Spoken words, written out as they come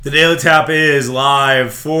The Daily Tap is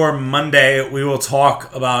live for Monday. We will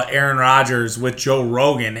talk about Aaron Rodgers with Joe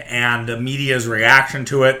Rogan and the media's reaction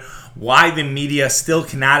to it, why the media still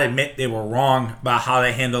cannot admit they were wrong about how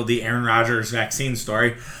they handled the Aaron Rodgers vaccine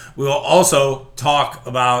story. We will also talk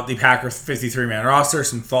about the Packers 53-man roster,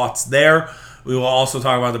 some thoughts there. We will also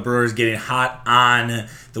talk about the Brewers getting hot on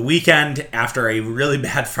the weekend after a really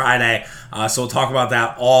bad Friday. So we'll talk about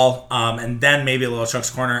that all. And then maybe a little Chuck's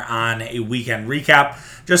Corner on a weekend recap.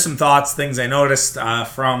 Just some thoughts, things I noticed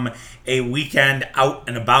from a weekend out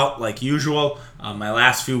and about like usual. My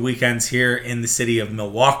last few weekends here in the city of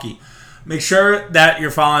Milwaukee. Make sure that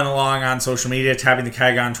you're following along on social media, Tapping the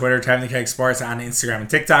Keg on Twitter, Tapping the Keg Sports on Instagram and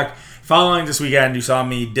TikTok. Following this weekend, you saw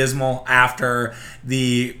me dismal after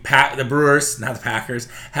the Brewers, not the Packers,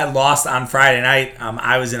 had lost on Friday night.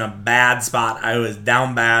 I was in a bad spot. I was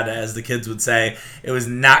down bad, as the kids would say. It was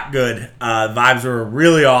not good. Vibes were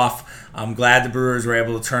really off. I'm glad the Brewers were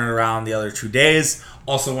able to turn it around the other 2 days.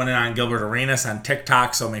 Also went in on Gilbert Arenas on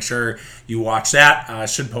TikTok, so make sure you watch that. I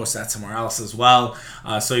should post that somewhere else as well,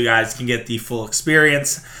 so you guys can get the full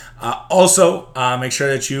experience. Also, make sure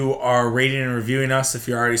that you are rating and reviewing us if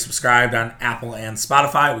you're already subscribed on Apple and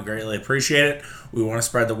Spotify. We greatly appreciate it. We want to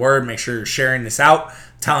spread the word. Make sure you're sharing this out,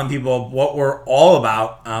 telling people what we're all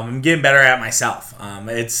about. I'm getting better at it myself.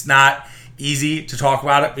 It's not easy to talk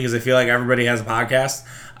about it because I feel like everybody has a podcast.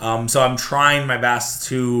 So I'm trying my best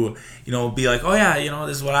to, be like, oh yeah,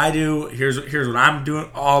 this is what I do. Here's what I'm doing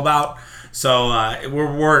all about. So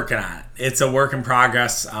we're working on it. It's a work in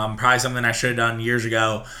progress. Probably something I should have done years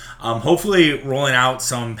ago. Hopefully rolling out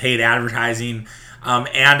some paid advertising.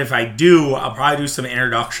 And if I do, I'll probably do some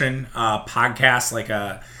introduction podcasts, like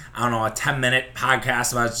a 10-minute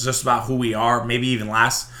podcast just about who we are, maybe even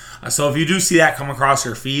less. So if you do see that come across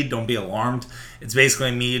your feed, don't be alarmed. It's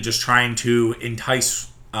basically me just trying to entice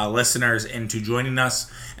listeners into joining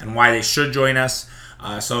us and why they should join us.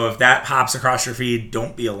 So if that pops across your feed,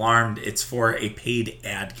 don't be alarmed. It's for a paid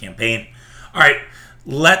ad campaign. All right,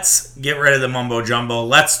 let's get rid of the mumbo jumbo.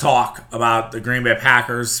 Let's talk about the Green Bay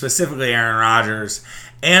Packers, specifically Aaron Rodgers,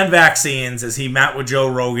 and vaccines as he met with Joe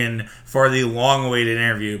Rogan for the long-awaited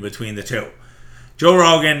interview between the two. Joe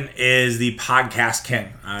Rogan is the podcast king.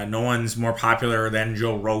 No one's more popular than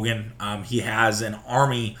Joe Rogan. He has an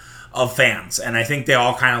army of fans, and I think they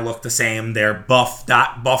all kind of look the same. They're buff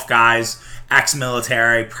guys,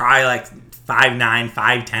 ex-military, probably like 5'9",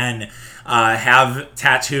 5'10", have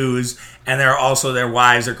tattoos, and they're also, their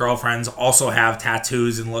wives or girlfriends also have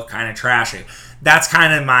tattoos and look kind of trashy. That's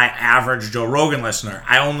kind of my average Joe Rogan listener.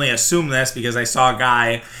 I only assume this because I saw a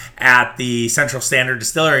guy at the Central Standard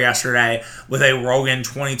Distillery yesterday with a Rogan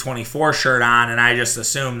 2024 shirt on, and I just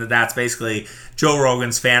assumed that that's basically Joe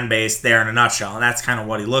Rogan's fan base there in a nutshell, and that's kind of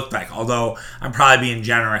what he looked like, although I'm probably being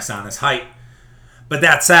generous on his height. But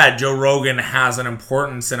that said, Joe Rogan has an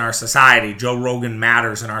importance in our society. Joe Rogan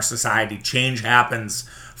matters in our society. Change happens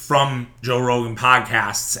from Joe Rogan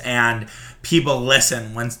podcasts, and people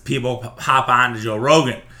listen when people hop on to Joe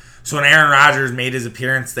Rogan. So when Aaron Rodgers made his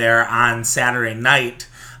appearance there on Saturday night,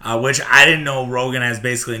 which I didn't know Rogan has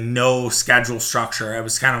basically no schedule structure. It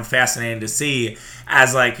was kind of fascinating to see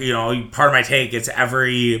as part of my take, it's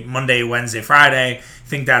every Monday, Wednesday, Friday. I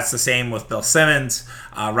think that's the same with Bill Simmons,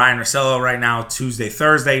 Ryan Russillo right now, Tuesday,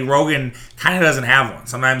 Thursday. Rogan kind of doesn't have one.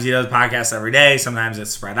 Sometimes he does podcasts every day. Sometimes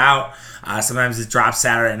it's spread out. Sometimes it drops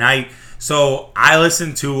Saturday night. So I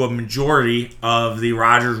listened to a majority of the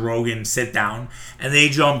Rodgers Rogan sit down, and they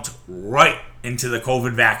jumped right into the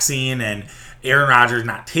COVID vaccine and Aaron Rodgers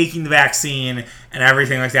not taking the vaccine and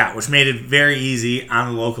everything like that, which made it very easy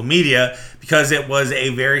on the local media because it was a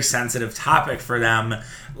very sensitive topic for them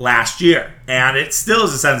last year. And it still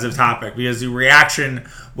is a sensitive topic because the reaction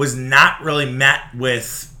was not really met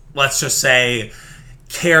with, let's just say,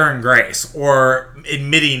 care and grace or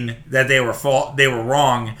admitting that they were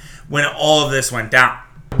wrong when all of this went down.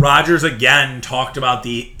 Rodgers again talked about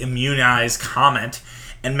the immunized comment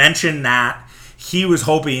and mentioned that he was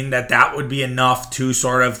hoping that would be enough to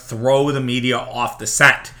sort of throw the media off the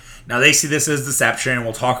scent. Now, they see this as deception, and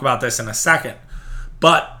we'll talk about this in a second.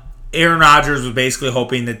 But Aaron Rodgers was basically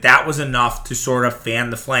hoping that was enough to sort of fan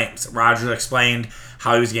the flames. Rodgers explained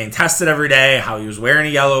how he was getting tested every day, how he was wearing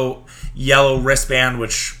a yellow wristband,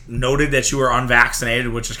 which noted that you were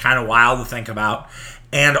unvaccinated, which is kind of wild to think about.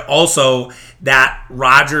 And also that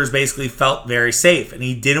Rodgers basically felt very safe, and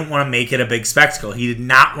he didn't want to make it a big spectacle. He did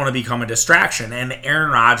not want to become a distraction, and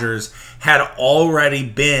Aaron Rodgers had already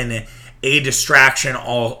been a distraction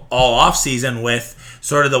all offseason with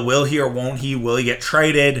sort of the will he or won't he, will he get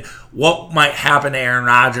traded, what might happen to Aaron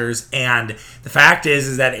Rodgers. And the fact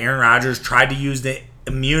is that Aaron Rodgers tried to use the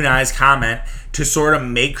immunized comment to sort of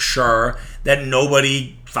make sure that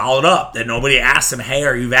nobody followed up, that nobody asked him, hey,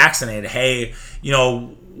 are you vaccinated? Hey,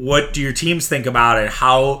 what do your teams think about it?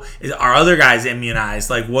 How are other guys immunized?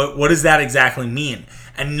 Like, what does that exactly mean?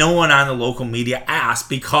 And no one on the local media asked,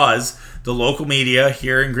 because the local media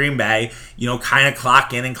here in Green Bay, kind of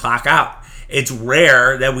clock in and clock out. It's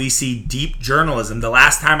rare that we see deep journalism. The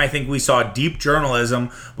last time I think we saw deep journalism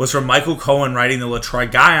was from Michael Cohen writing the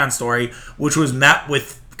LaTroy Guion story, which was met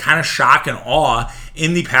with kind of shock and awe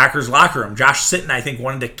in the Packers locker room. Josh Sitton, I think,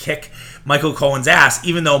 wanted to kick Michael Cohen's ass,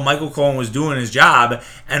 even though Michael Cohen was doing his job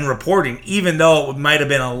and reporting, even though it might have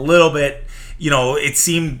been a little bit, it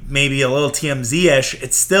seemed maybe a little TMZ-ish,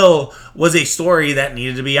 it still was a story that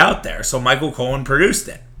needed to be out there. So Michael Cohen produced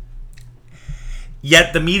it.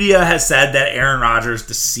 Yet the media has said that Aaron Rodgers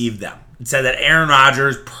deceived them. It said that Aaron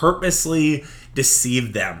Rodgers purposely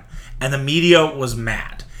deceived them. And the media was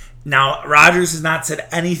mad. Now, Rodgers has not said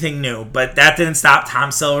anything new, but that didn't stop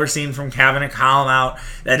Tom Silverstein from having a column out.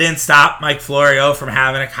 That didn't stop Mike Florio from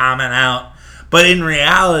having a comment out. But in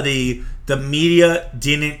reality, the media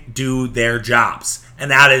didn't do their jobs.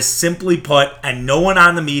 And that is simply put, and no one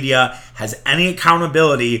on the media has any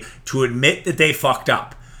accountability to admit that they fucked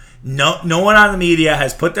up. No one on the media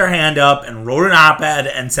has put their hand up and wrote an op-ed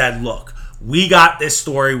and said, look, we got this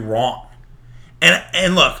story wrong.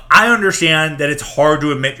 And look, I understand that it's hard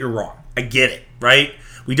to admit you're wrong. I get it, right?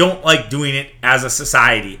 We don't like doing it as a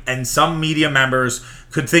society. And some media members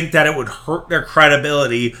could think that it would hurt their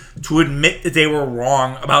credibility to admit that they were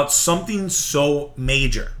wrong about something so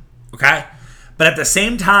major, okay? But at the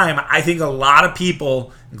same time, I think a lot of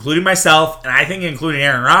people, including myself, and I think including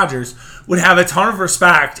Aaron Rodgers, would have a ton of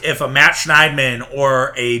respect if a Matt Schneidman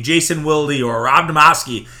or a Jason Wilde or a Rob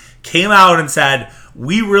Demovsky came out and said,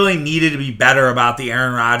 we really needed to be better about the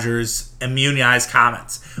Aaron Rodgers immunized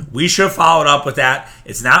comments. We should have followed up with that.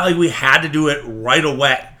 It's not like we had to do it right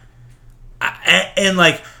away. And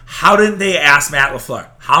how didn't they ask Matt LaFleur?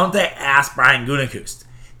 How didn't they ask Brian Gutekunst?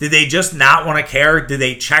 Did they just not want to care? Did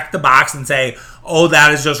they check the box and say, oh,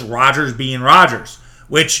 that is just Rodgers being Rodgers?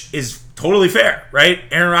 Which is totally fair, right?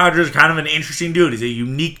 Aaron Rodgers is kind of an interesting dude. He's a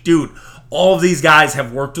unique dude. All of these guys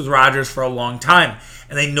have worked with Rodgers for a long time,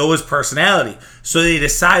 and they know his personality. So they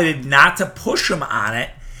decided not to push him on it,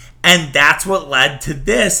 and that's what led to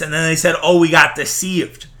this. And then they said, oh, we got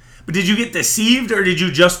deceived. But did you get deceived, or did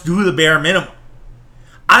you just do the bare minimum?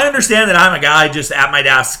 I understand that I'm a guy just at my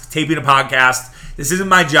desk taping a podcast. This isn't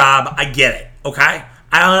my job. I get it, okay?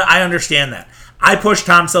 I understand that. I pushed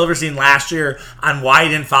Tom Silverstein last year on why he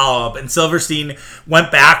didn't follow up, and Silverstein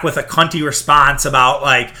went back with a cunty response about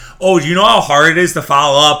oh, do you know how hard it is to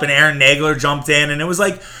follow up? And Aaron Nagler jumped in, and it was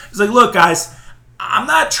like, look, guys, I'm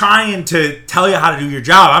not trying to tell you how to do your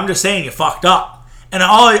job. I'm just saying you fucked up, and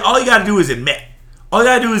all you got to do is admit. All you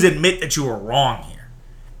got to do is admit that you were wrong here,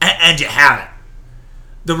 and you haven't.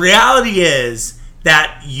 The reality is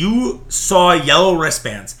that you saw yellow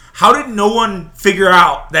wristbands. How did no one figure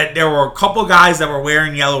out that there were a couple guys that were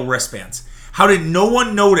wearing yellow wristbands? How did no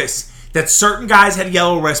one notice that certain guys had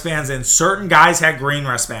yellow wristbands and certain guys had green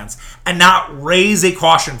wristbands and not raise a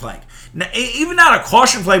caution flag? Now, even not a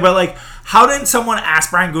caution flag, but how didn't someone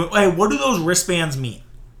ask Brian Gutekunst, hey, what do those wristbands mean?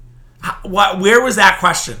 Where was that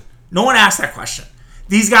question? No one asked that question.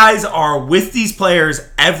 These guys are with these players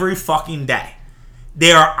every fucking day.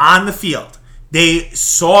 They are on the field. They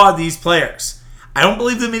saw these players. I don't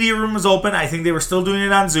believe the media room was open. I think they were still doing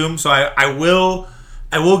it on Zoom, so I will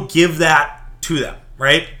give that to them,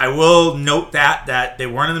 right? I will note that they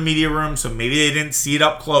weren't in the media room, so maybe they didn't see it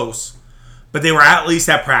up close, but they were at least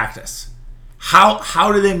at practice.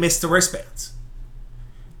 How did they miss the wristbands?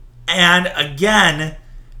 And again,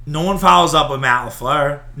 no one follows up with Matt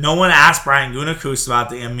LaFleur. No one asked Brian Gutekunst about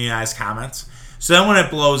the immunized comments. So then when it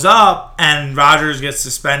blows up and Rodgers gets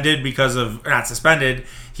suspended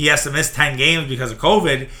he has to miss 10 games because of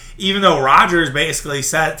COVID, even though Rodgers basically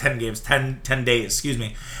said 10 days, excuse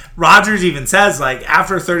me. Rodgers even says,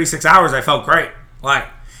 after 36 hours, I felt great.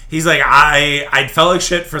 He's like, I felt like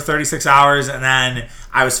shit for 36 hours, and then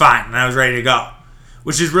I was fine, and I was ready to go.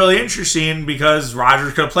 Which is really interesting because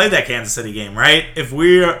Rodgers could have played that Kansas City game, right? If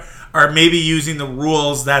we are maybe using the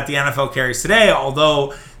rules that the NFL carries today,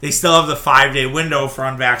 although they still have the 5-day window for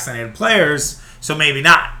unvaccinated players, so maybe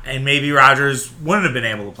not. And maybe Rodgers wouldn't have been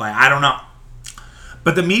able to play. I don't know.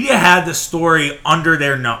 But the media had the story under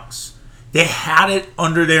their nose. They had it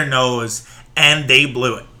under their nose, and they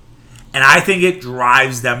blew it. And I think it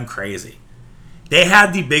drives them crazy. They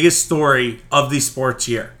had the biggest story of the sports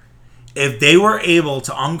year. If they were able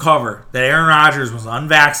to uncover that Aaron Rodgers was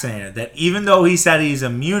unvaccinated, that even though he said he's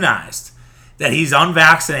immunized, that he's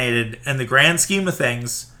unvaccinated in the grand scheme of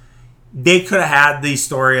things, they could have had the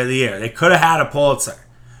story of the year. They could have had a Pulitzer.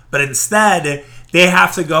 But instead, they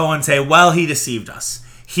have to go and say, well, he deceived us.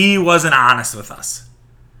 He wasn't honest with us.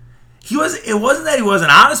 It wasn't that he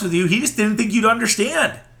wasn't honest with you. He just didn't think you'd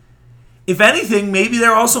understand. If anything, maybe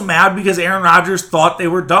they're also mad because Aaron Rodgers thought they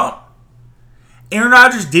were dumb. Aaron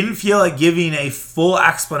Rodgers didn't feel like giving a full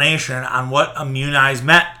explanation on what immunize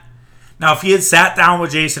meant. Now, if he had sat down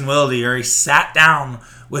with Jason Wilde or he sat down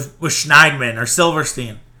with Schneidman or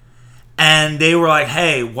Silverstein and they were like,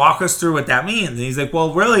 hey, walk us through what that means. And he's like,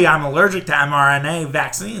 well, really, I'm allergic to mRNA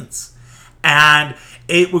vaccines. And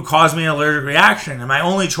it would cause me an allergic reaction. And my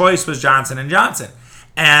only choice was Johnson & Johnson.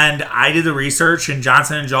 And I did the research, and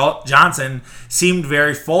Johnson & Johnson seemed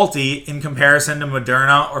very faulty in comparison to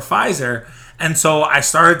Moderna or Pfizer. And so I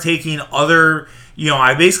started taking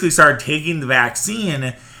I basically started taking the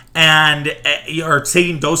vaccine or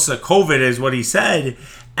taking doses of COVID is what he said,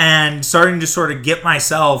 and starting to sort of get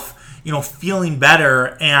myself, feeling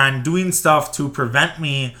better and doing stuff to prevent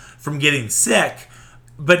me from getting sick,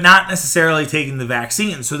 but not necessarily taking the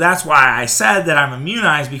vaccine. So that's why I said that I'm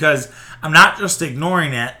immunized, because I'm not just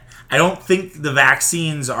ignoring it. I don't think the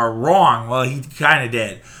vaccines are wrong. Well, he kind of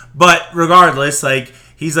did. But regardless,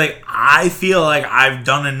 he's like, I feel like I've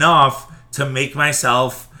done enough to make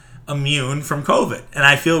myself immune from COVID. And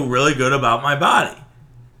I feel really good about my body.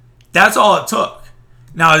 That's all it took.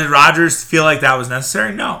 Now, did Rodgers feel like that was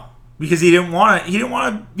necessary? No. Because he didn't want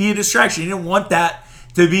to be a distraction. He didn't want that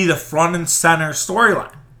to be the front and center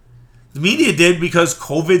storyline. The media did, because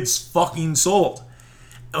COVID's fucking sold.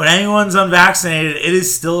 When anyone's unvaccinated, it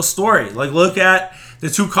is still a story. Look at the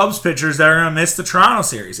two Cubs pitchers that are going to miss the Toronto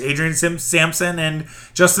series, Adrian Sampson and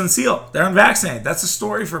Justin Seal. They're unvaccinated. That's a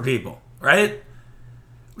story for people, right?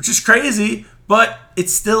 Which is crazy, but it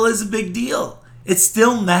still is a big deal. It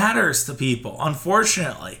still matters to people,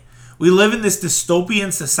 unfortunately. We live in this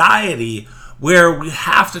dystopian society where we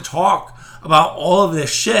have to talk about all of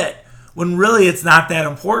this shit when really it's not that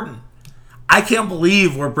important. I can't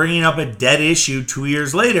believe we're bringing up a dead issue 2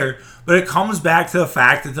 years later, but it comes back to the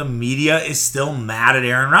fact that the media is still mad at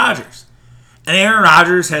Aaron Rodgers. And Aaron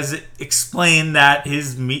Rodgers has explained that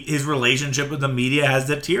his relationship with the media has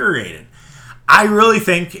deteriorated. I really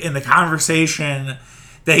think in the conversation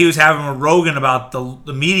that he was having with Rogan about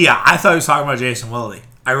the media, I thought he was talking about Jason Wilde.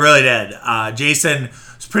 I really did. Jason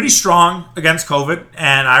was pretty strong against COVID,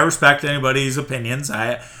 and I respect anybody's opinions.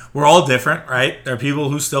 We're all different, right? There are people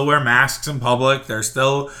who still wear masks in public. There's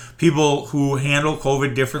still people who handle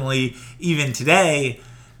COVID differently even today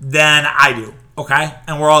than I do, okay?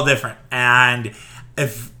 And we're all different. And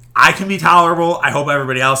if I can be tolerable, I hope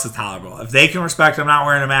everybody else is tolerable. If they can respect I'm not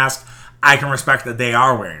wearing a mask, I can respect that they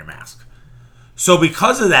are wearing a mask. So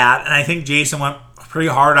because of that, and I think Jason went pretty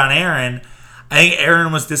hard on Aaron, I think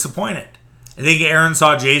Aaron was disappointed. I think Aaron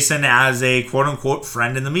saw Jason as a quote-unquote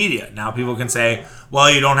friend in the media. Now people can say,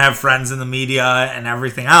 well, you don't have friends in the media and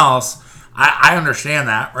everything else. I understand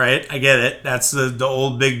that, right? I get it. That's the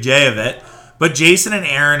old big J of it. But Jason and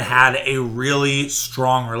Aaron had a really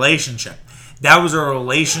strong relationship. That was a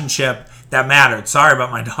relationship that mattered. Sorry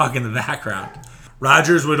about my dog in the background.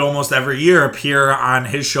 Rodgers would almost every year appear on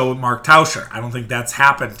his show with Mark Tauscher. I don't think that's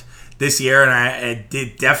happened this year, and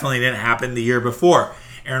it definitely didn't happen the year before.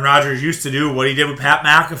 Aaron Rodgers used to do what he did with Pat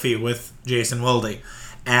McAfee with Jason Wilde.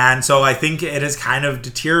 And so I think it has kind of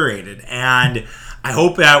deteriorated. And I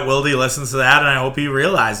hope that Wilde listens to that, and I hope he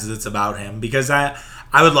realizes it's about him. Because I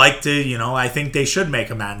would like to, I think they should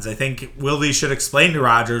make amends. I think Wilde should explain to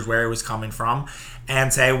Rodgers where it was coming from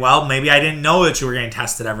and say, well, maybe I didn't know that you were getting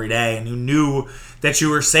tested every day, and you knew that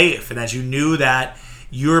you were safe, and that you knew that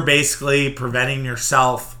you were basically preventing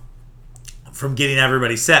yourself from getting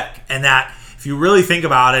everybody sick. And that if you really think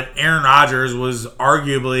about it, Aaron Rodgers was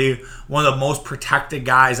arguably one of the most protected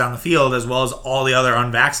guys on the field, as well as all the other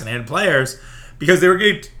unvaccinated players, because they were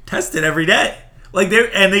getting tested every day.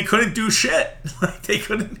 They couldn't do shit. They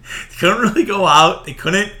couldn't really go out. They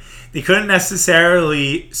couldn't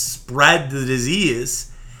necessarily spread the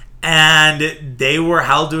disease, and they were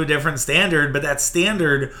held to a different standard. But that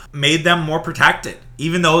standard made them more protected,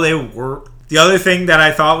 even though they were. The other thing that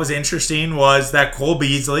I thought was interesting was that Cole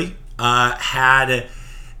Beasley had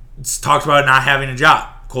talked about not having a job.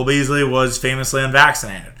 Cole Beasley was famously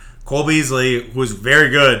unvaccinated. Cole Beasley, who was very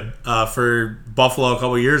good for Buffalo a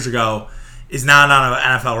couple years ago, is not on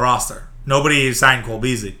an NFL roster. Nobody signed Cole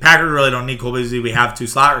Beasley. Packers really don't need Cole Beasley. We have two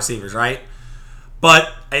slot receivers, right?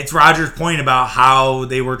 But it's Rodgers' point about how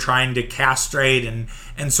they were trying to castrate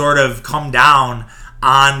and sort of come down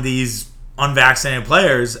on these unvaccinated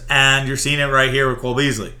players, and you're seeing it right here with Cole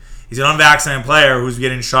Beasley. He's an unvaccinated player who's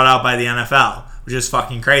getting shut out by the NFL, which is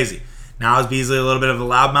fucking crazy. Now is Beasley a little bit of a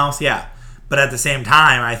loudmouth? Yeah. But at the same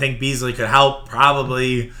time, I think Beasley could help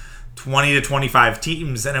probably 20 to 25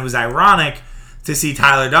 teams. And it was ironic to see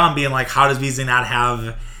Tyler Dunne being like, how does Beasley not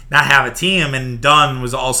have a team? And Dunne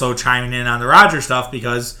was also chiming in on the Rodgers stuff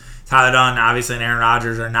because Tyler Dunne, obviously, and Aaron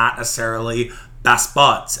Rodgers are not necessarily best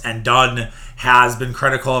buds. And Dunne has been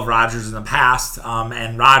critical of Rodgers in the past,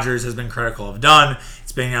 and Rodgers has been critical of Dunne.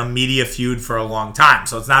 It's been a media feud for a long time.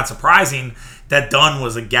 So it's not surprising that Dunne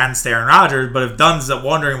was against Aaron Rodgers. But if Dunne's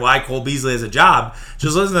wondering why Cole Beasley has a job,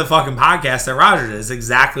 just listen to the fucking podcast that Rodgers did. It's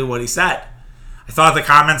exactly what he said. I thought the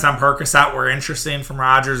comments on Percocet were interesting from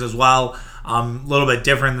Rodgers as well. A little bit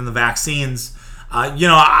different than the vaccines.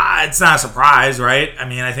 It's not a surprise, right? I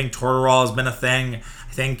mean, I think Toradol has been a thing.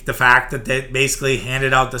 I think the fact that they basically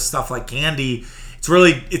handed out this stuff like candy,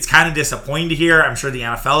 it's kind of disappointing to hear. I'm sure the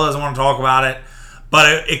NFL doesn't want to talk about it,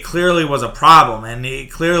 but it clearly was a problem. And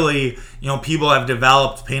it clearly, people have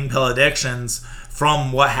developed pain pill addictions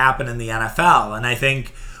from what happened in the NFL. And I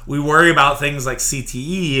think we worry about things like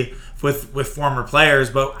CTE with former players,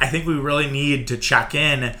 but I think we really need to check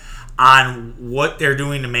in on what they're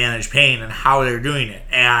doing to manage pain and how they're doing it.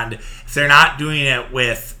 And if they're not doing it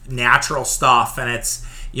with natural stuff and it's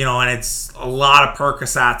a lot of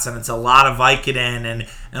Percocets and it's a lot of Vicodin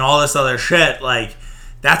and all this other shit, like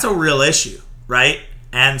that's a real issue, right?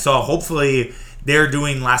 And so hopefully they're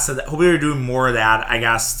doing less of that. Hopefully they're doing more of that, I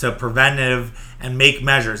guess, to preventive and make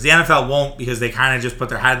measures. The NFL won't because they kind of just put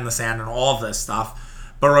their head in the sand on all of this stuff.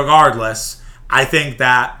 But regardless, I think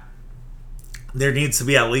that there needs to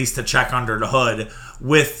be at least a check under the hood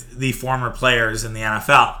with the former players in the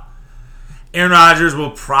NFL. Aaron Rodgers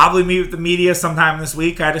will probably meet with the media sometime this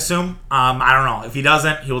week, I'd assume. I don't know. If he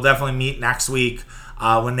doesn't, he will definitely meet next week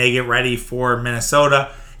when they get ready for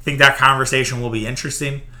Minnesota. I think that conversation will be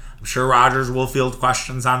interesting. I'm sure Rodgers will field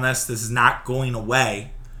questions on this. This is not going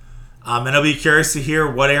away. And I'll be curious to hear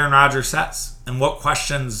what Aaron Rodgers says and what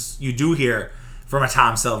questions you do hear from a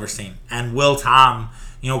Tom Silverstein. And will Tom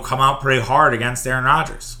come out pretty hard against Aaron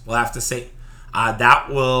Rodgers? We'll have to see.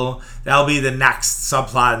 That'll be the next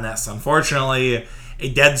subplot in this. Unfortunately, a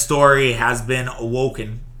dead story has been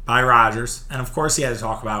awoken by Rodgers, and of course he had to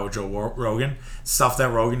talk about it with Joe Rogan. Stuff that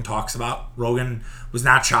Rogan talks about. Rogan was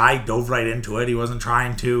not shy, dove right into it. He wasn't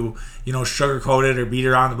trying to, sugarcoat it or beat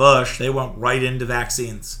around the bush. They went right into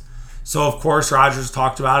vaccines. So of course Rodgers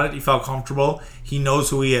talked about it. He felt comfortable. He knows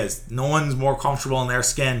who he is. No one's more comfortable in their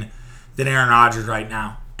skin than Aaron Rodgers right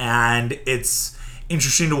now. And it's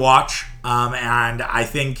interesting to watch. And I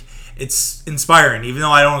think it's inspiring. Even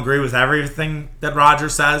though I don't agree with everything that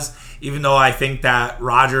Rodgers says, even though I think that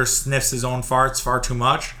Rodgers sniffs his own farts far too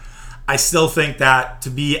much, I still think that to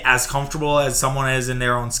be as comfortable as someone is in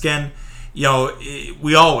their own skin,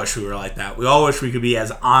 we all wish we were like that. We all wish we could be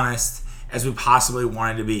as honest as we possibly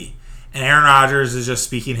wanted to be. And Aaron Rodgers is just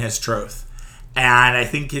speaking his truth. And I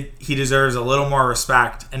think he deserves a little more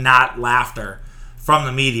respect and not laughter from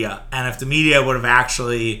the media. And if the media would have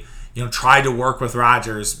actually, tried to work with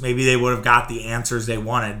Rodgers, maybe they would have got the answers they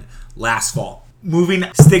wanted last fall.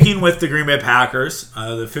 Sticking with the Green Bay Packers,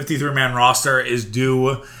 the 53-man roster is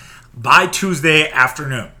due by Tuesday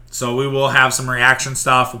afternoon. So we will have some reaction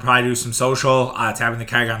stuff. We'll probably do some social, Tapping the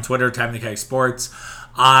Keg on Twitter, Tapping the Keg Sports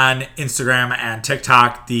on Instagram and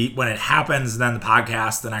TikTok. When it happens, then the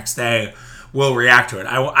podcast the next day will react to it.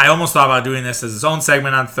 I almost thought about doing this as its own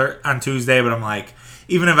segment on Tuesday, but I'm like,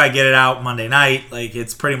 even if I get it out Monday night,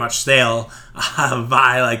 it's pretty much stale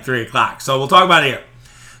by 3 o'clock. So we'll talk about it here.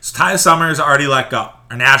 So Ty Summers already let go.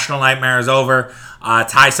 Our national nightmare is over.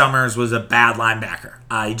 Ty Summers was a bad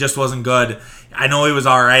linebacker. He just wasn't good. I know he was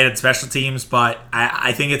all right at special teams, but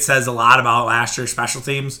I think it says a lot about last year's special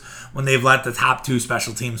teams when they've let the top 2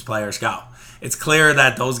 special teams players go. It's clear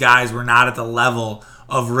that those guys were not at the level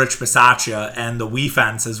of Rich Bisaccia and the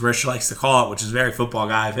Weefence, as Rich likes to call it, which is a very football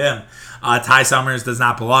guy of him. Ty Summers does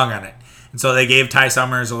not belong on it. And so they gave Ty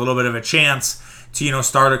Summers a little bit of a chance to,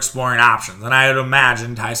 start exploring options. And I would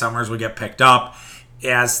imagine Ty Summers would get picked up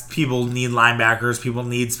as people need linebackers, people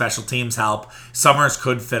need special teams help. Summers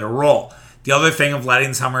could fit a role. The other thing of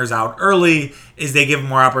letting Summers out early is they give him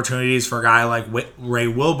more opportunities for a guy like Ray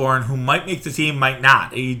Wilborn, who might make the team, might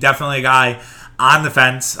not. He's definitely a guy on the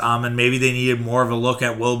fence, and maybe they needed more of a look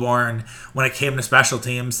at Wilborn when it came to special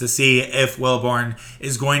teams to see if Wilborn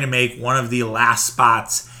is going to make one of the last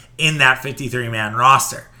spots in that 53-man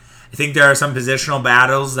roster. I think there are some positional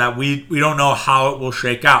battles that we don't know how it will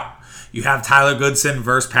shake out. You have Tyler Goodson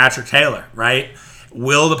versus Patrick Taylor, right?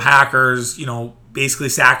 Will the Packers, basically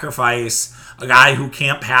sacrifice a guy who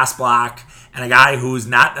can't pass block and a guy who's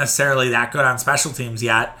not necessarily that good on special teams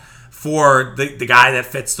yet for the guy that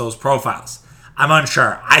fits those profiles? I'm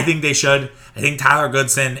unsure. I think they should. I think Tyler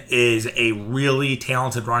Goodson is a really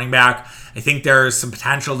talented running back. I think there's some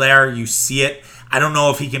potential there. You see it. I don't know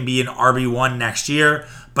if he can be an RB1 next year,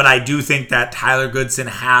 but I do think that Tyler Goodson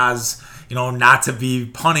has, not to be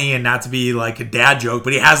punny and not to be like a dad joke,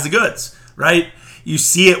 but he has the goods, right? You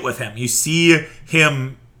see it with him. You see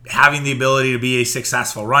him having the ability to be a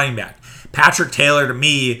successful running back. Patrick Taylor, to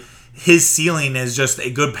me, his ceiling is just a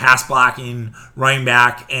good pass blocking running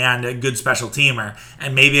back and a good special teamer,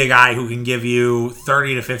 and maybe a guy who can give you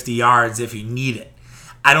 30 to 50 yards if you need it.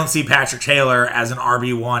 I don't see Patrick Taylor as an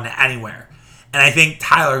RB1 anywhere. And I think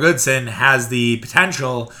Tyler Goodson has the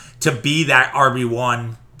potential to be that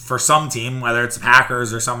RB1 for some team, whether it's the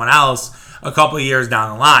Packers or someone else, a couple of years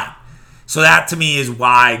down the line. So that to me is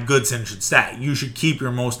why Goodson should stay. You should keep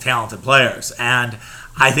your most talented players. And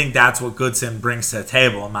I think that's what Goodson brings to the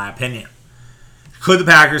table, in my opinion. Could the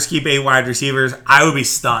Packers keep 8 wide receivers? I would be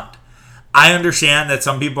stunned. I understand that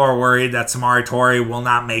some people are worried that Samori Toure will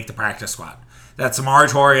not make the practice squad. That Samori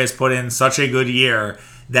Toure has put in such a good year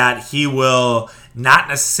that he will not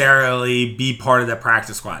necessarily be part of the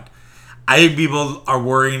practice squad. I think people are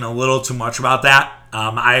worrying a little too much about that.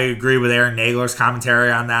 I agree with Aaron Nagler's commentary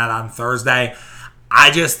on that on Thursday. I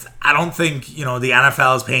don't think, the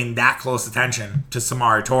NFL is paying that close attention to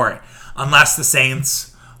Samori Toure. Unless the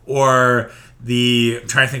Saints or I'm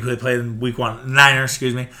trying to think who they played in week 1, the Niners,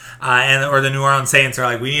 excuse me, or the New Orleans Saints are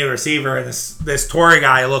like, we need a receiver, and this Toure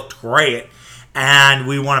guy looked great, and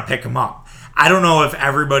we want to pick him up. I don't know if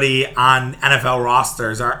everybody on NFL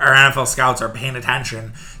rosters or NFL scouts are paying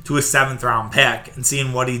attention to a 7th round pick and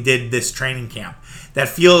seeing what he did this training camp. That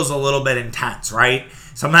feels a little bit intense, right?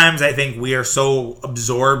 Sometimes I think we are so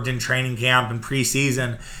absorbed in training camp and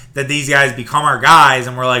preseason that these guys become our guys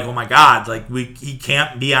and we're like, oh my God, he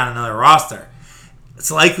can't be on another roster.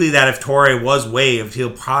 It's likely that if Toure was waived,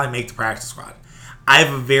 he'll probably make the practice squad. I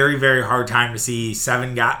have a very, very hard time to see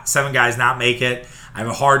seven guys not make it. I have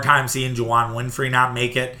a hard time seeing Juwann Winfree not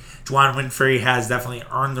make it. Juwann Winfree has definitely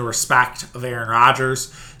earned the respect of Aaron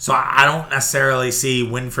Rodgers. So I don't necessarily see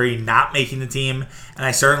Winfree not making the team. And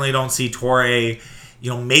I certainly don't see Toure,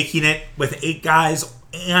 making it with 8 guys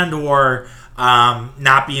and or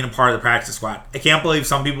not being a part of the practice squad. I can't believe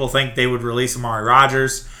some people think they would release Amari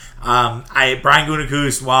Rodgers. Brian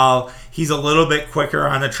Gutekunst, while he's a little bit quicker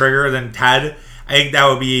on the trigger than Ted, I think that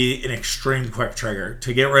would be an extreme quick trigger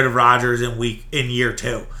to get rid of Rodgers in year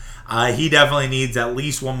 2. He definitely needs at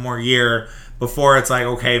least one more year before it's like,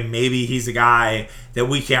 okay, maybe he's a guy that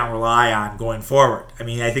we can't rely on going forward. I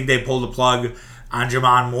mean, I think they pulled the plug on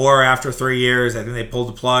Jamon Moore after 3 years. I think they pulled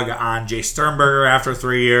the plug on Jay Sternberger after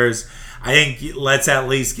 3 years. I think let's at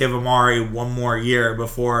least give Amari one more year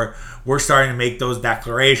before we're starting to make those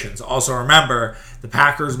declarations. Also remember, the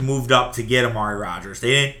Packers moved up to get Amari Rodgers.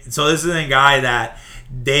 So this isn't a guy that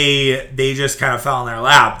they just kind of fell in their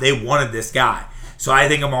lap. They wanted this guy. So I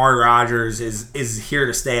think Amari Rodgers is here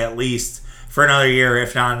to stay at least for another year,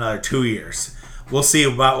 if not another 2 years. We'll see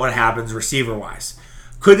about what happens receiver-wise.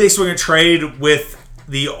 Could they swing a trade with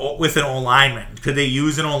an O-lineman? Could they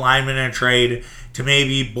use an O-lineman in a trade to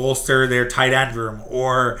maybe bolster their tight end room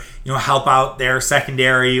or help out their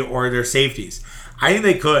secondary or their safeties? I think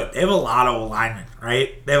they could. They have a lot of O-linemen,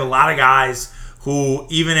 right? They have a lot of guys who,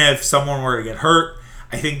 even if someone were to get hurt,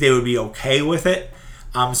 I think they would be okay with it.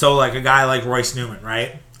 So like a guy like Royce Newman,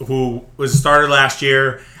 right, who was a starter last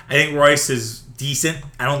year. I think Royce is decent.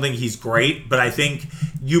 I don't think he's great, but I think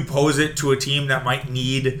you pose it to a team that might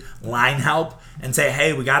need line help and say,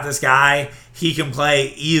 hey, we got this guy. He can play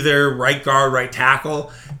either right guard, right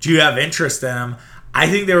tackle. Do you have interest in him? I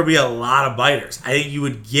think there would be a lot of biters. I think you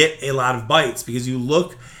would get a lot of bites because you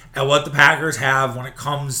look at what the Packers have when it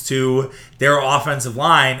comes to their offensive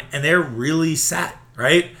line, and they're really set,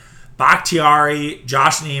 right? Bakhtiari,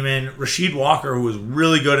 Josh Neiman, Rasheed Walker, who was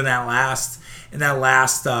really good in that last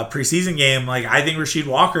preseason game. I think Rasheed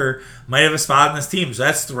Walker might have a spot in this team. So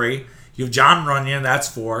that's 3. You have John Runyon, that's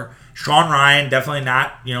 4. Sean Ryan, definitely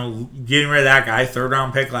not, getting rid of that guy. 3rd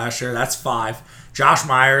round pick last year, that's 5. Josh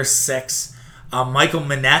Myers, 6. Michael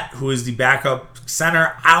Minette, who is the backup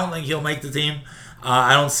center. I don't think he'll make the team.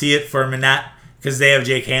 I don't see it for Minette because they have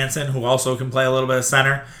Jake Hansen, who also can play a little bit of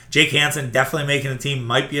center. Jake Hansen definitely making the team,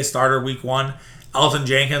 might be a starter week 1. Elton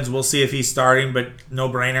Jenkins, we'll see if he's starting, but no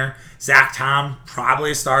brainer. Zach Tom,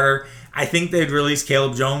 probably a starter. I think they'd release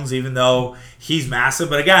Caleb Jones, even though he's massive.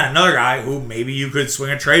 But again, another guy who maybe you could swing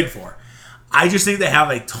a trade for. I just think they have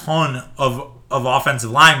a ton of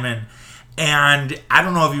offensive linemen. And I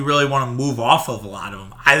don't know if you really want to move off of a lot of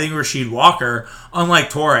them. I think Rasheed Walker, unlike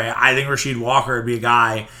Torrey, I think Rasheed Walker would be a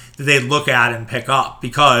guy that they'd look at and pick up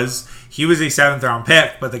because he was a 7th-round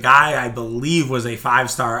pick, but the guy I believe was a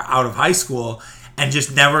 5-star out of high school and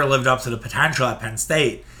just never lived up to the potential at Penn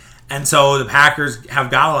State. And so the Packers have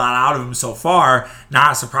got a lot out of him so far.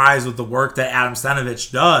 Not surprised with the work that Adam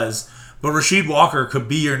Stenavich does. But Rasheed Walker could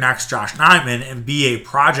be your next Josh Nijman and be a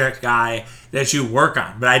project guy that you work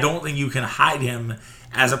on. But I don't think you can hide him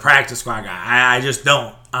as a practice squad guy. I just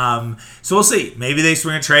don't. So we'll see. Maybe they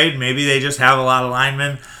swing a trade. Maybe they just have a lot of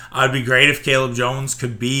linemen. It'd be great if Caleb Jones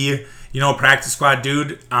could be, a practice squad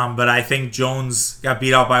dude. But I think Jones got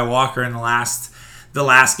beat out by Walker in the last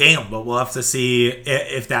game. But we'll have to see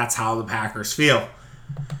if that's how the Packers feel.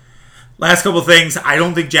 Last couple things. I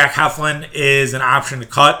don't think Jack Heflin is an option to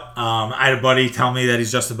cut. I had a buddy tell me that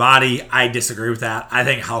he's just a body. I disagree with that. I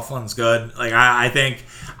think Heflin's good. I think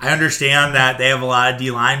I understand that they have a lot of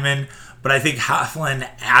D linemen, but I think Heflin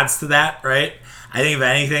adds to that, right? I think if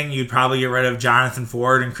anything, you'd probably get rid of Jonathan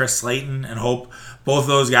Ford and Chris Slayton and hope both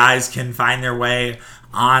those guys can find their way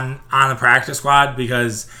on the practice squad,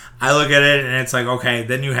 because I look at it and it's like, okay,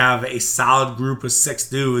 then you have a solid group of 6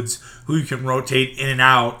 dudes who you can rotate in and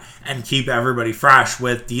out and keep everybody fresh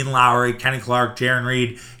with Dean Lowry, Kenny Clark, Jaron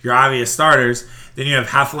Reed, your obvious starters. Then you have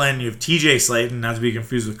Heflin, you have TJ Slayton, not to be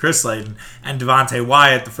confused with Chris Slayton, and Devontae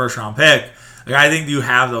Wyatt, the first-round pick. I think you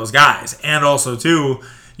have those guys. And also, too,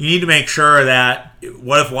 you need to make sure that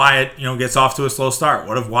what if Wyatt, gets off to a slow start?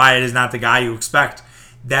 What if Wyatt is not the guy you expect?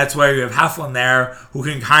 That's where you have Heflin there who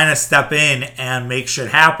can kind of step in and make shit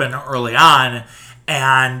happen early on,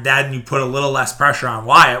 and then you put a little less pressure on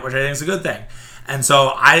Wyatt, which I think is a good thing. And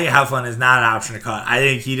so I think Heflin is not an option to cut. I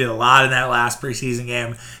think he did a lot in that last preseason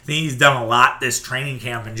game. I think he's done a lot this training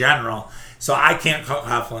camp in general. So I can't cut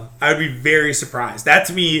Heflin. I would be very surprised. That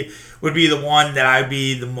to me would be the one that I'd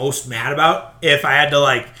be the most mad about. If I had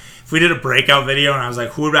to if we did a breakout video and I was like,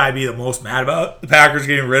 who would I be the most mad about the Packers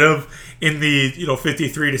getting rid of in the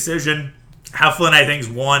 53 decision? Heflin, I think, is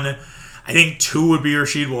one. I think 2 would be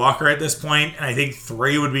Rasheed Walker at this point, and I think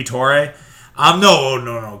 3 would be Torrey.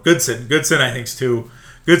 No. Goodson, I think, is 2.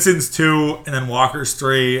 Goodson's 2, and then Walker's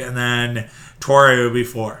 3, and then Torrey would be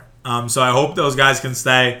 4. So I hope those guys can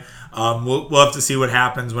stay. We'll have to see what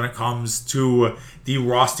happens when it comes to the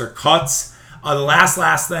roster cuts. The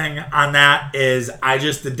last thing on that is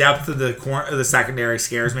the depth of the secondary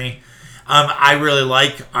scares me. I really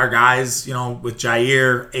like our guys, with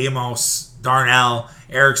Jair, Amos, Darnell,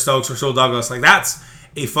 Eric Stokes, Rasul Douglas. That's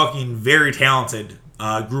a fucking very talented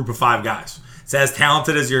group of 5 guys. It's as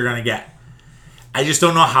talented as you're going to get. I just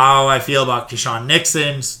don't know how I feel about Keyshawn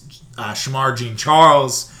Nixon, Shamar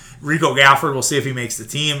Jean-Charles, Rico Gafford. We'll see if he makes the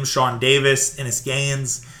team. Sean Davis, Ennis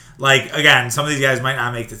Gaines. Again, some of these guys might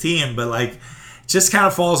not make the team, but just kind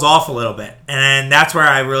of falls off a little bit. And that's where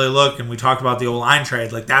I really look, and we talked about the O-line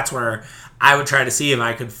trade. That's where I would try to see if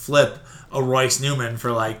I could flip a Royce Newman for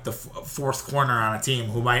the 4th corner on a team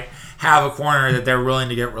who might have a corner that they're willing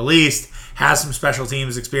to get released, has some special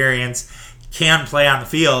teams experience, can play on the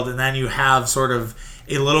field, and then you have sort of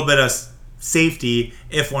a little bit of safety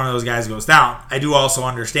if one of those guys goes down. I do also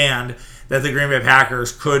understand that the Green Bay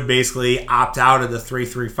Packers could basically opt out of the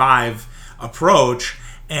 3-3-5 approach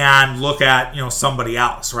and look at somebody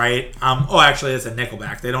else, right? Actually, it's a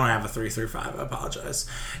nickelback. They don't have a 3-3-5. I apologize.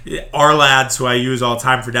 Our lads, who I use all the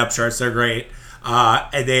time for depth charts, they're great.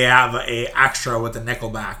 And they have a extra with the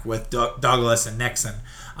nickelback with Douglas and Nixon,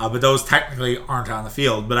 but those technically aren't on the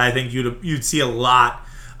field. But I think you'd see a lot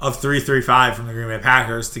of 3-3-5 from the Green Bay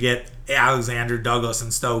Packers to get Alexander, Douglas,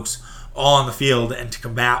 and Stokes all on the field and to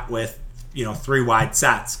combat with 3 wide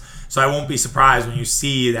sets. So I won't be surprised when you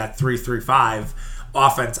see that 3-3-5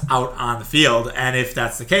 offense out on the field. And if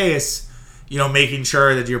that's the case, making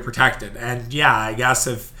sure that you're protected. And yeah, I guess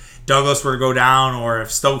if Douglas were to go down or if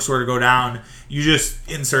Stokes were to go down, you just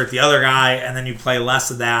insert the other guy and then you play less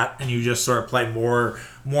of that and you just sort of play more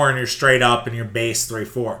in your straight up and your base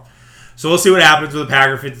 3-4. So we'll see what happens with the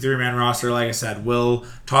Packer 53-man roster. Like I said, we'll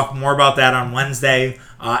talk more about that on Wednesday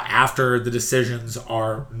after the decisions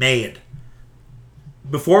are made.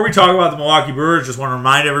 Before we talk about the Milwaukee Brewers, just want to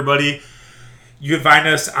remind everybody, you can find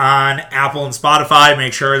us on Apple and Spotify.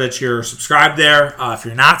 Make sure that you're subscribed there. If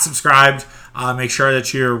you're not subscribed, make sure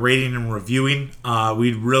that you're rating and reviewing.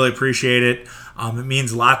 We'd really appreciate it. It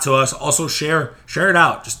means a lot to us. Also, share it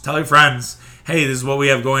out. Just tell your friends, hey, this is what we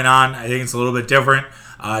have going on. I think it's a little bit different.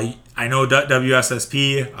 I know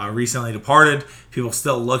WSSP recently departed. People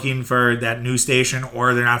still looking for that news station,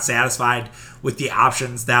 or they're not satisfied with the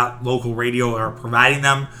options that local radio are providing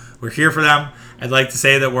them. We're here for them. I'd like to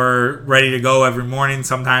say that we're ready to go every morning,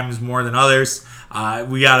 sometimes more than others.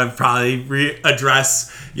 We got to probably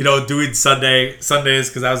readdress, doing Sundays,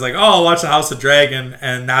 because I was like, I'll watch the House of Dragon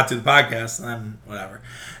and not do the podcast, and then whatever.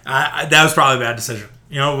 That was probably a bad decision,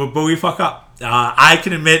 but we fuck up. I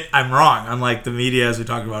can admit I'm wrong, unlike the media, as we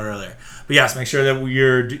talked about earlier. But yes, make sure that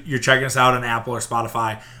you're checking us out on Apple or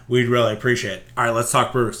Spotify. We'd really appreciate it. All right, let's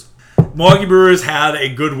talk Brewers. Milwaukee Brewers had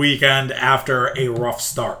a good weekend after a rough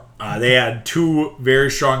start. They had 2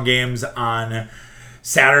 very strong games on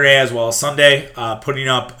Saturday as well as Sunday, putting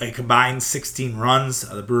up a combined 16 runs.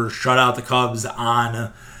 The Brewers shut out the Cubs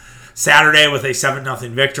on Saturday with a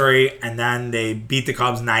 7-0 victory, and then they beat the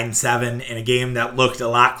Cubs 9-7 in a game that looked a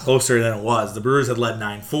lot closer than it was. The Brewers had led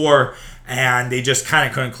 9-4, and they just kind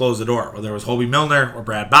of couldn't close the door. Whether it was Hobie Milner or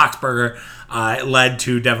Brad Boxberger, it led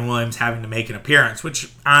to Devin Williams having to make an appearance,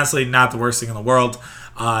 which honestly not the worst thing in the world.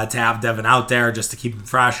 To have Devin out there just to keep him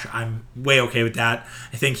fresh, I'm way okay with that.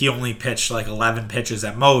 I think he only pitched like 11 pitches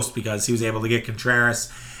at most because he was able to get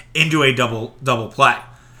Contreras into a double play.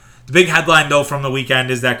 The big headline, though, from the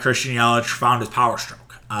weekend is that Christian Yelich found his power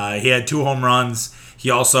stroke. He had 2 home runs.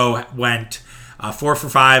 He also went 4 for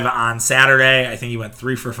 5 on Saturday. I think he went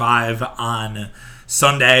 3 for 5 on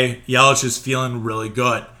Sunday. Yelich is feeling really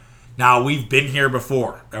good. Now, we've been here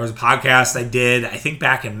before. There was a podcast I did, I think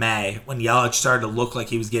back in May, when Yelich started to look like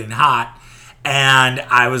he was getting hot. And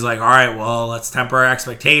I was like, all right, well, let's temper our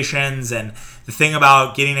expectations. And the thing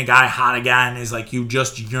about getting a guy hot again is like you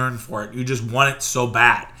just yearn for it. You just want it so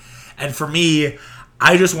bad. And for me,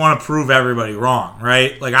 I just want to prove everybody wrong,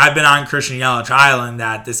 right? Like I've been on Christian Yelich Island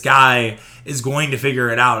that this guy is going to figure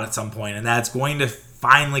it out at some point, and that's going to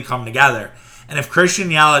finally come together. And if Christian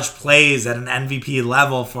Yelich plays at an MVP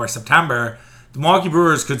level for September, the Milwaukee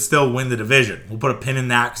Brewers could still win the division. We'll put a pin in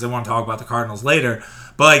that because I want to talk about the Cardinals later.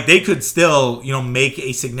 But like they could still, make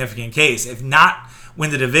a significant case. If not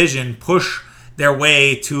win the division, push their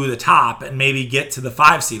way to the top and maybe get to the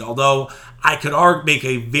 5 seed. Although I could make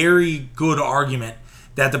a very good argument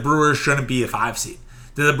that the Brewers shouldn't be a 5 seed.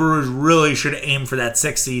 That the Brewers really should aim for that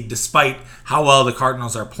 6 seed despite how well the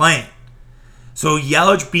Cardinals are playing. So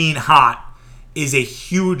Yelich being hot is a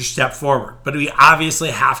huge step forward, but we obviously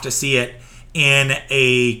have to see it in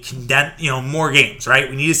a condensed, more games, right?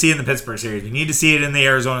 We need to see it in the Pittsburgh series. We need to see it in the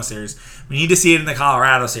Arizona series. We need to see it in the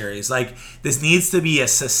Colorado series. Like, this needs to be a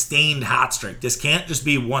sustained hot streak. This can't just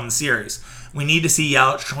be one series. We need to see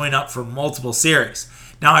Yelich showing up for multiple series.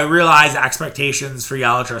 Now, I realize expectations for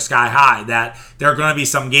Yelich are sky high, that there are going to be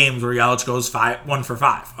some games where Yelich goes 1 for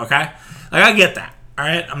 5, okay? Like, I get that, all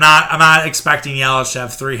right? I'm not expecting Yelich to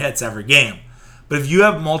have 3 hits every game. But if you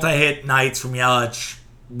have multi-hit nights from Yelich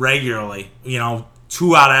regularly,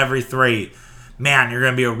 2 out of every 3, man, you're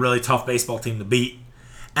going to be a really tough baseball team to beat.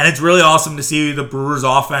 And it's really awesome to see the Brewers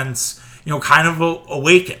offense, kind of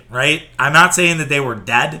awaken, right? I'm not saying that they were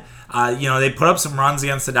dead. They put up some runs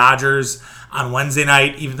against the Dodgers on Wednesday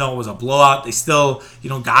night, even though it was a blowout. They still,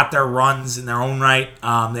 got their runs in their own right.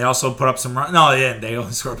 They also put up some runs. No, they didn't. They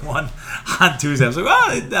only scored 1 on Tuesday. I was like,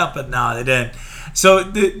 they did, but no, they didn't. So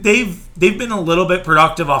they've been a little bit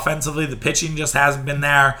productive offensively. The pitching just hasn't been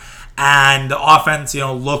there. And the offense,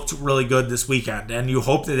 looked really good this weekend. And you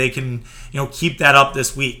hope that they can, keep that up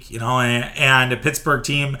this week, and a Pittsburgh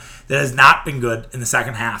team that has not been good in the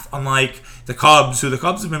second half. Unlike the Cubs, who the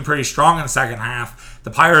Cubs have been pretty strong in the second half,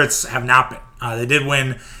 the Pirates have not been. They did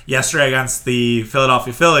win yesterday against the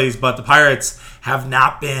Philadelphia Phillies, but the Pirates have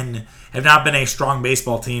not been a strong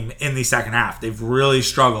baseball team in the second half. They've really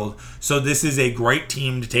struggled. So this is a great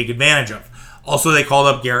team to take advantage of. Also, they called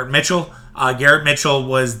up Garrett Mitchell. Garrett Mitchell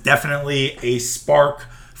was definitely a spark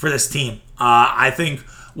for this team. I think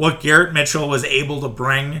what Garrett Mitchell was able to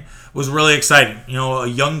bring was really exciting. A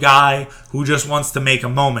young guy who just wants to make a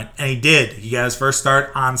moment. And he did. He got his first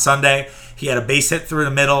start on Sunday. He had a base hit through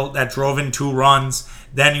the middle that drove in 2 runs.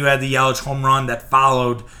 Then you had the Yelich home run that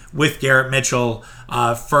followed with Garrett Mitchell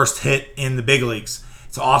first hit in the big leagues.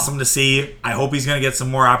 It's awesome to see. I hope he's going to get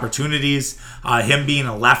some more opportunities. Him being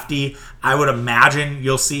a lefty, I would imagine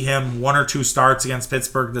you'll see him 1 or 2 starts against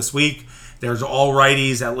Pittsburgh this week. There's all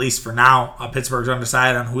righties, at least for now. Pittsburgh's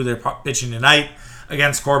undecided on who they're pitching tonight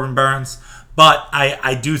against Corbin Burns. But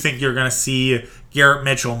I do think you're going to see Garrett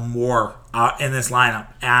Mitchell more in this lineup.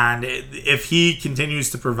 And if he continues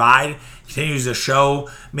to provide, continues to show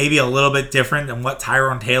maybe a little bit different than what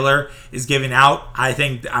Tyrone Taylor is giving out, I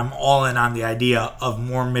think I'm all in on the idea of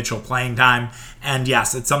more Mitchell playing time. And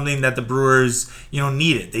yes, it's something that the Brewers,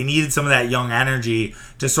 needed. They needed some of that young energy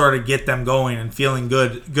to sort of get them going and feeling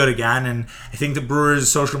good again. And I think the Brewers'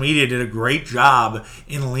 social media did a great job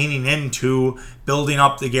in leaning into building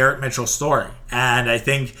up the Garrett Mitchell story. And I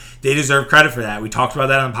think they deserve credit for that. We talked about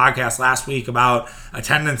that on the podcast last week about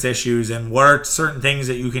attendance issues and what are certain things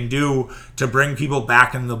that you can do to bring people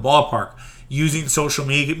back into the ballpark. Using social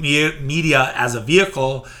media as a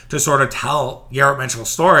vehicle to sort of tell Garrett Mitchell's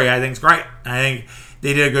story, I think is great. I think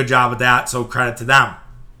they did a good job with that, so credit to them.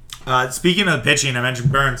 Speaking of pitching, I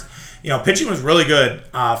mentioned Burnes. Pitching was really good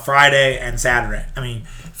Friday and Saturday. I mean,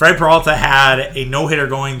 Freddie Peralta had a no-hitter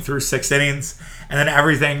going through 6 innings, and then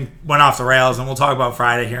everything went off the rails, and we'll talk about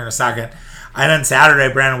Friday here in a second. And then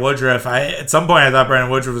Saturday, Brandon Woodruff. At some point, I thought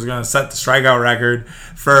Brandon Woodruff was going to set the strikeout record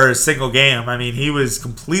for a single game. I mean, he was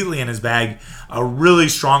completely in his bag. A really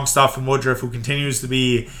strong stuff from Woodruff, who continues to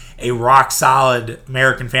be a rock-solid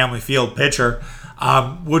American Family Field pitcher.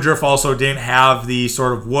 Woodruff also didn't have the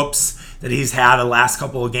sort of whoops that he's had the last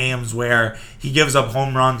couple of games where he gives up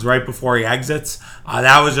home runs right before he exits.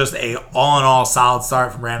 That was just a all-in-all solid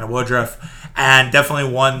start from Brandon Woodruff, and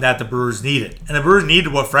definitely one that the Brewers needed. And the Brewers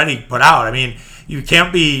needed what Freddie put out. I mean, you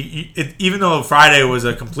can't be, even though Friday was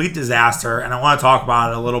a complete disaster, and I want to talk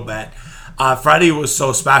about it a little bit, Freddie was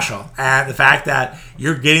so special. And the fact that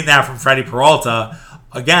you're getting that from Freddie Peralta,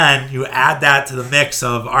 again, you add that to the mix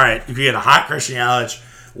of, all right, if you get a hot Christian Yelich,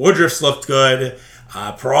 Woodruff's looked good,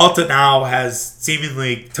 Peralta now has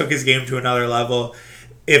seemingly took his game to another level.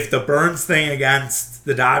 If the Burnes thing against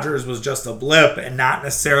the Dodgers was just a blip and not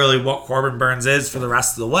necessarily what Corbin Burnes is for the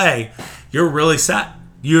rest of the way, you're really set.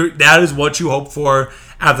 That is what you hope for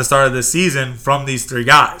at the start of this season from these 3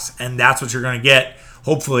 guys. And that's what you're going to get,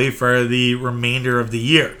 hopefully, for the remainder of the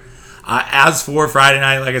year. As for Friday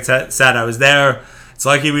night, like I said, I was there. It's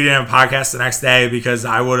lucky we didn't have a podcast the next day because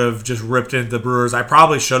I would have just ripped into the Brewers. I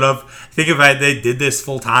probably should have. I think if they did this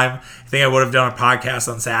full time, I think I would have done a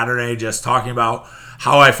podcast on Saturday just talking about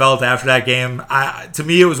how I felt after that game. To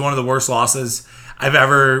me, it was one of the worst losses I've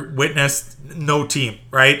ever witnessed. No team,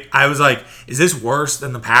 right? I was like, is this worse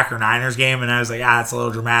than the Packer-Niners game? And I was like, it's a little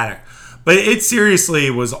dramatic. But it seriously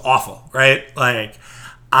was awful, right? Like,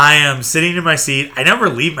 I am sitting in my seat. I never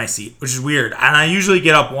leave my seat, which is weird. And I usually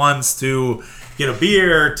get up once to get a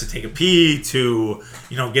beer, to take a pee, to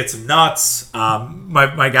get some nuts.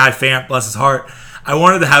 My guy Fant, bless his heart, I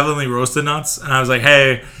wanted the heavenly roasted nuts, and I was like,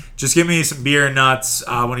 hey, just give me some beer and nuts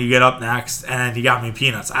when you get up next. And he got me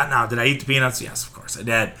peanuts. Now, did I eat the peanuts? Yes, of course I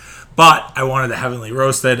did. But I wanted the heavenly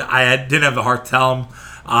roasted. Didn't have the heart to tell him,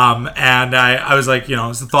 and I was like,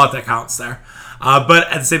 it's the thought that counts there. But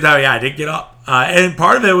at the same time, I did get up, and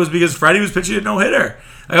part of it was because Freddie was pitching a no hitter.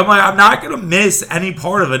 I'm not going to miss any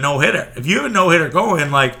part of a no-hitter. If you have a no-hitter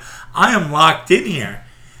going, I am locked in here.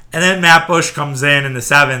 And then Matt Bush comes in the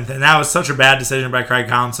 7th, and that was such a bad decision by Craig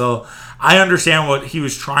Counsell. I understand what he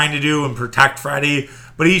was trying to do and protect Freddie,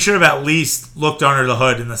 but he should have at least looked under the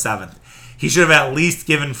hood in the 7th. He should have at least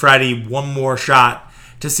given Freddie one more shot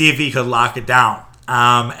to see if he could lock it down.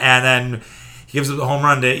 And then he gives up the home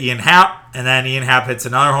run to Ian Happ, and then Ian Happ hits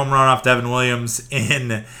another home run off Devin Williams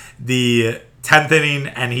in the 10th inning,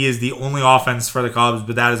 and he is the only offense for the Cubs,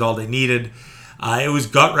 but that is all they needed. It was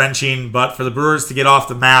gut-wrenching, but for the Brewers to get off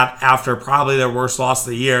the mat after probably their worst loss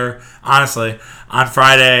of the year, honestly, on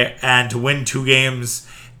Friday, and to win 2 games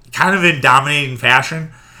kind of in dominating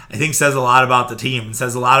fashion, I think says a lot about the team. It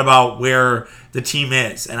says a lot about where the team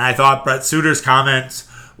is. And I thought Brett Suter's comments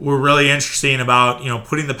were really interesting about,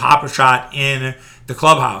 putting the Papa shot in the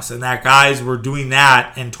clubhouse, and that guys were doing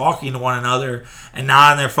that and talking to one another and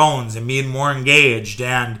not on their phones and being more engaged.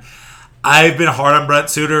 And I've been hard on Brett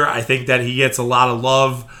Suter. I think that he gets a lot of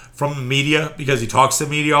love from the media because he talks to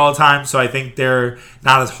the media all the time. So I think they're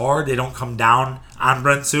not as hard. They don't come down on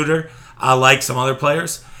Brett Suter like some other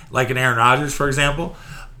players, like an Aaron Rodgers, for example.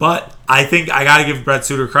 But I think I got to give Brett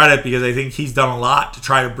Suter credit because I think he's done a lot to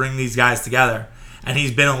try to bring these guys together. And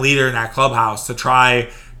he's been a leader in that clubhouse to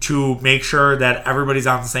try to make sure that everybody's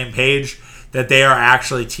on the same page, that they are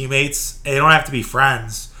actually teammates. They don't have to be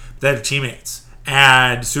friends, they're teammates.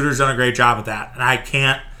 And Suter's done a great job at that. And I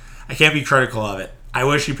can't be critical of it. I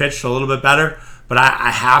wish he pitched a little bit better, but I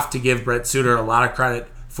have to give Brett Suter a lot of credit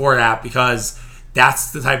for that because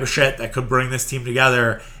that's the type of shit that could bring this team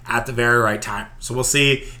together at the very right time. So we'll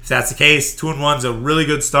see if that's the case. 2-1 is a really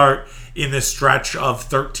good start in this stretch of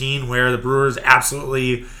 13 where the Brewers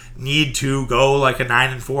absolutely need to go like a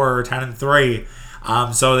 9-4 or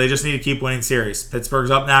 10-3. So they just need to keep winning series.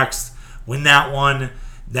 Pittsburgh's up next. Win that one.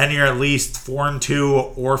 Then you're at least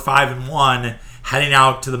 4-2 or 5-1 heading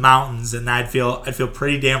out to the mountains, and I'd feel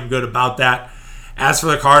pretty damn good about that. As for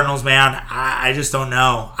the Cardinals, man, I just don't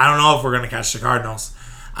know. I don't know if we're going to catch the Cardinals.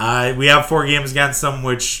 We have 4 games against them,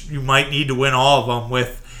 which you might need to win all of them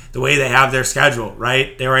with the way they have their schedule,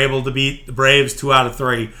 right? They were able to beat the Braves 2 out of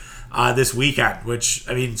 3. this weekend, which,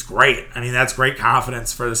 I mean, it's great. I mean, that's great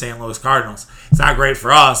confidence for the St. Louis Cardinals. It's not great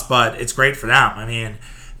for us, but it's great for them. I mean,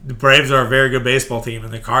 the Braves are a very good baseball team,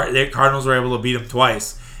 and the Cardinals were able to beat them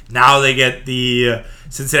twice. Now they get the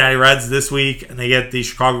Cincinnati Reds this week, and they get the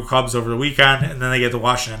Chicago Cubs over the weekend, and then they get the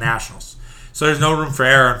Washington Nationals. So there's no room for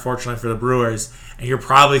error, unfortunately, for the Brewers, and you're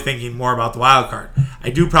probably thinking more about the wild card. I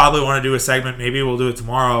do probably want to do a segment, maybe we'll do it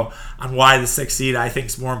tomorrow, on why the 6 seed I think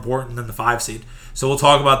is more important than the 5 seed. So we'll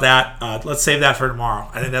talk about that. Let's save that for tomorrow.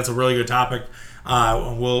 I think that's a really good topic.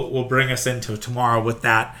 We'll bring us into tomorrow with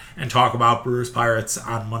that and talk about Brewers Pirates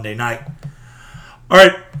on Monday night. All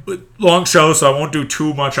right, long show, so I won't do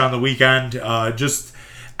too much on the weekend. I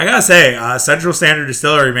gotta say, Central Standard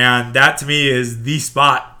Distillery, man, that to me is the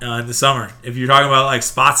spot in the summer. If you're talking about like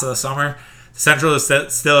spots of the summer, Central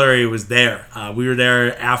Distillery was there. We were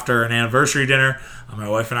there after an anniversary dinner. My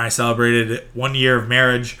wife and I celebrated 1 year of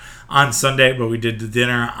marriage on Sunday, but we did the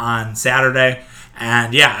dinner on Saturday.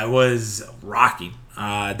 And yeah, it was rocking.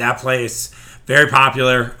 That place, very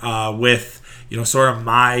popular with, sort of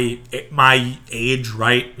my age,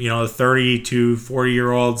 right? 30 to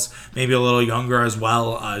 40-year-olds, maybe a little younger as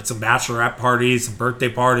well. Some bachelorette parties, some birthday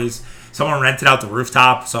parties. Someone rented out the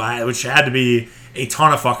rooftop, which had to be a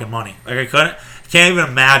ton of fucking money. Like I can't even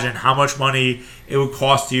imagine how much money it would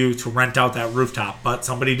cost you to rent out that rooftop, but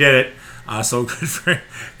somebody did it. So good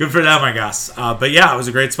for them, I guess. But yeah, it was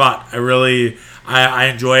a great spot. I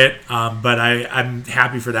enjoy it, but I'm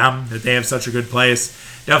happy for them that they have such a good place.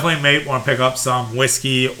 Definitely may want to pick up some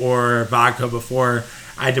whiskey or vodka before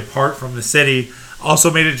I depart from the city.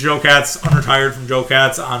 Also made it to Joe Katz, unretired from Joe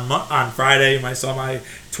Katz on Friday. You might saw my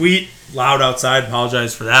tweet. Loud outside.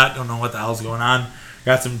 Apologize for that. Don't know what the hell's going on.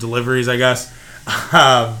 Got some deliveries, I guess.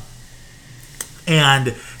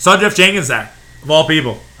 And saw Jeff Jenkins there, of all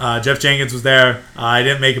people. Jeff Jenkins was there. I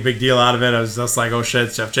didn't make a big deal out of it. I was just like, oh shit,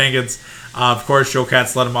 it's Jeff Jenkins. Of course, Joe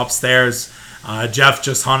Katz let him upstairs. Jeff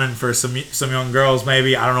just hunting for some young girls,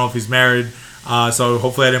 maybe. I don't know if he's married. So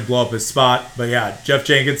hopefully I didn't blow up his spot. But yeah, Jeff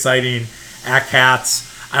Jenkins sighting at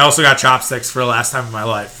Katz. I also got chopsticks for the last time in my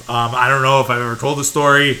life. I don't know if I've ever told the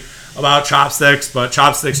story about chopsticks, but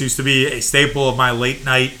chopsticks used to be a staple of my late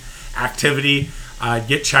night activity. I'd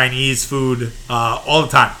get Chinese food all the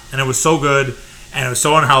time, and it was so good, and it was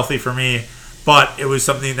so unhealthy for me, but it was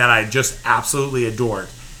something that I just absolutely adored.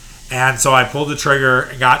 And so I pulled the trigger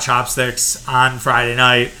and got chopsticks on Friday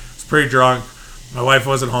night. I was pretty drunk. My wife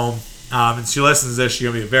wasn't home, and she listens to this. She's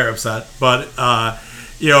gonna be very upset, but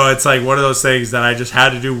it's like one of those things that I just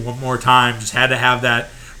had to do one more time. Just had to have that,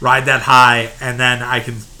 ride that high, and then I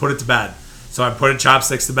can put it to bed. So I'm putting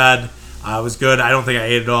chopsticks to bed. It was good. I don't think I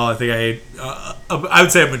ate it all. I think I ate, I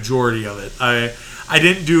would say, a majority of it. I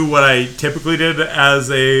didn't do what I typically did as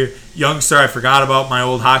a youngster. I forgot about my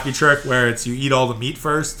old hockey trick where it's you eat all the meat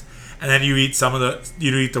first, and then you eat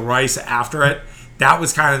the rice after it. That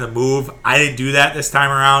was kind of the move. I didn't do that this time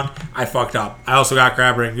around. I fucked up. I also got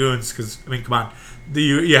crab rangoons because, come on,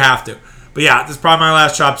 you have to. But yeah, this is probably my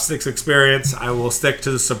last chopsticks experience. I will stick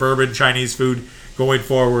to the suburban Chinese food going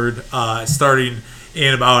forward, starting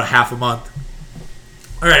in about half a month.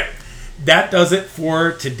 All right, that does it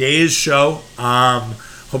for today's show.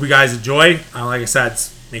 Hope you guys enjoy. Like I said,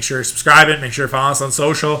 make sure you're subscribing. Make sure you follow us on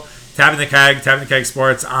social. Tapping the Keg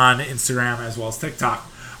Sports on Instagram as well as TikTok.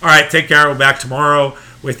 All right, take care. We'll be back tomorrow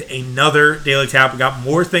with another Daily Tap. We got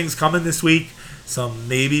more things coming this week. Some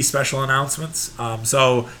maybe special announcements.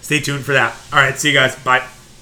 So stay tuned for that. All right, see you guys. Bye.